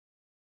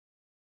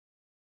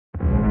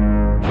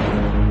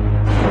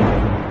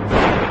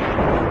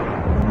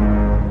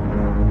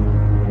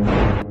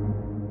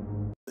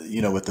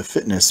with the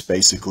fitness,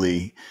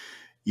 basically,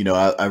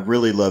 I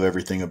really love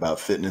everything about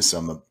fitness.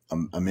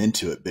 I'm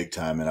into it big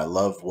time, and I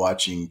love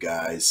watching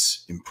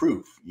guys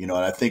improve. And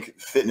I think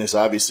fitness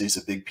obviously is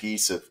a big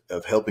piece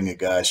of helping a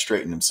guy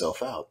straighten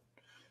himself out.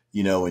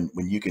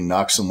 When you can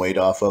knock some weight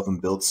off of him,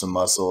 build some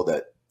muscle,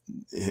 that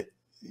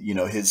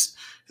his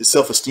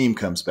self-esteem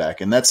comes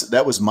back. And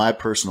that was my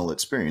personal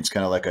experience.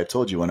 Kind of like I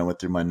told you, when I went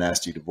through my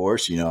nasty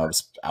divorce, I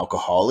was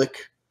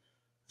alcoholic,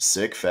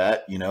 sick,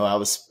 fat.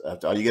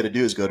 All you got to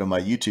do is go to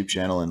my YouTube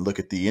channel and look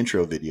at the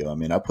intro video. I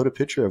mean, I put a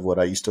picture of what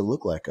I used to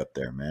look like up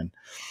there, man.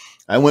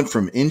 I went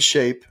from in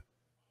shape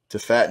to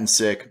fat and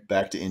sick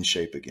back to in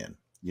shape again.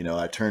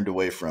 I turned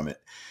away from it.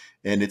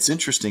 And it's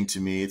interesting to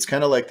me. It's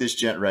kind of like this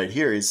gent right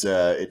here. Is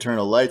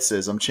Eternal Light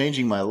says, "I'm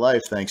changing my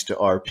life thanks to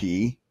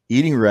RP,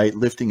 eating right,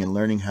 lifting, and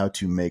learning how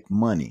to make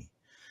money."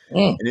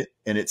 Mm.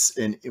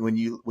 And when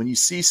you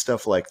see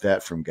stuff like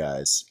that from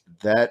guys,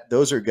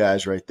 those are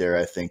guys right there,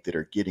 I think, that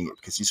are getting it,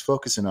 because he's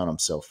focusing on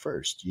himself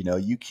first.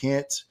 You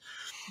can't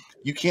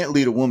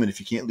lead a woman if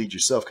you can't lead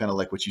yourself. Kind of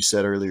like what you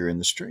said earlier in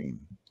the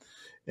stream.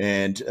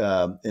 And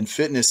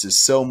fitness is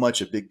so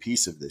much a big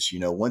piece of this.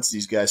 Once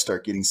these guys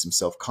start getting some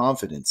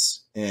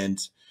self-confidence and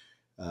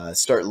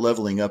start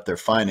leveling up their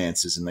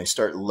finances, and they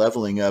start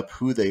leveling up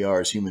who they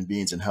are as human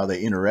beings and how they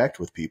interact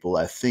with people,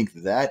 I think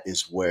that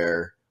is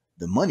where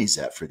the money's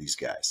at for these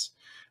guys.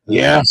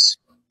 Yes.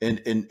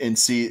 And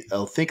see,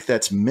 I think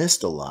that's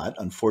missed a lot,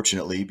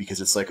 unfortunately, because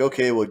it's like,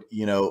 okay, well,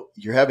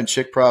 you're having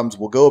chick problems.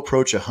 We'll go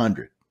approach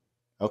 100.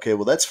 Okay,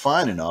 well, that's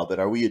fine and all, but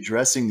are we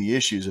addressing the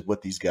issues of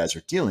what these guys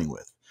are dealing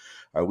with?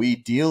 Are we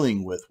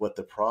dealing with what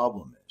the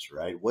problem is,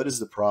 right? What is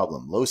the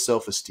problem? Low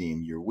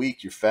self-esteem, you're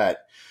weak, you're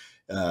fat,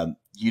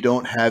 you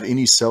don't have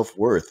any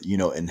self-worth,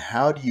 and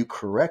how do you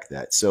correct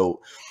that?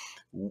 So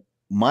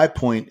my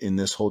point in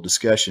this whole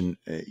discussion,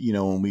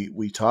 when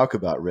we talk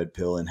about red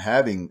pill and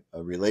having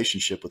a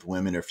relationship with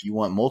women, or if you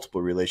want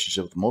multiple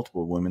relationships with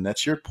multiple women,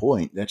 that's your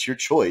point. That's your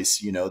choice.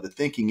 The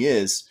thinking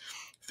is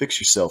fix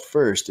yourself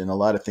first, and a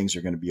lot of things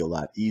are going to be a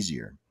lot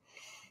easier.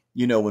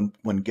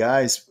 When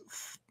guys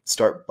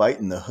start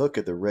biting the hook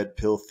of the red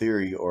pill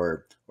theory,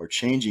 or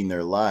changing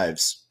their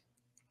lives,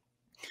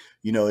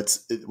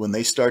 when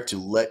they start to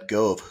let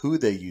go of who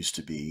they used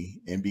to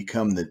be and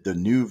become the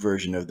new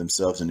version of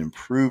themselves and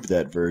improve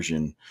that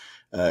version.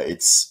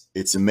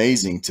 It's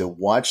amazing to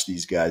watch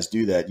these guys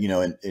do that.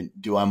 And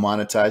do I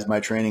monetize my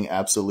training?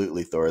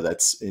 Absolutely, Thor.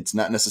 It's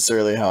not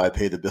necessarily how I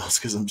pay the bills,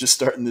 because I'm just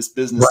starting this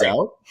business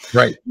out.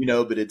 Right.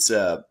 But it's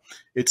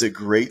a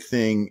great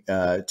thing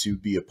to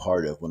be a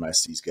part of when I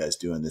see these guys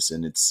doing this.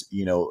 And it's,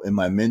 in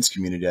my men's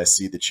community, I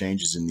see the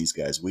changes in these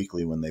guys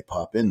weekly when they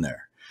pop in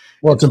there.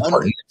 Well, it's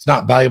important. It's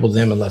not valuable to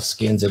them unless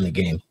skin's in the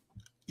game.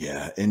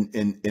 Yeah. And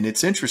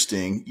it's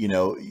interesting,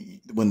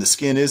 when the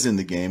skin is in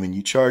the game and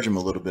you charge them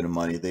a little bit of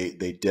money,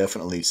 they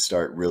definitely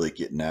start really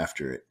getting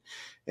after it.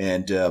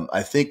 And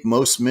I think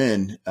most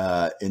men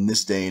in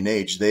this day and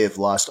age, they have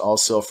lost all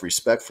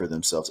self-respect for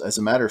themselves. As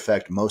a matter of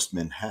fact, most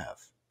men have.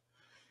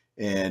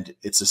 And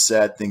it's a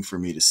sad thing for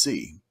me to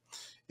see.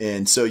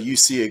 And so you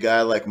see a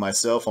guy like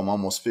myself, I'm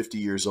almost 50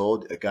 years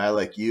old, a guy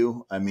like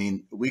you, I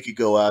mean, we could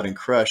go out and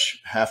crush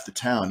half the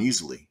town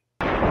easily.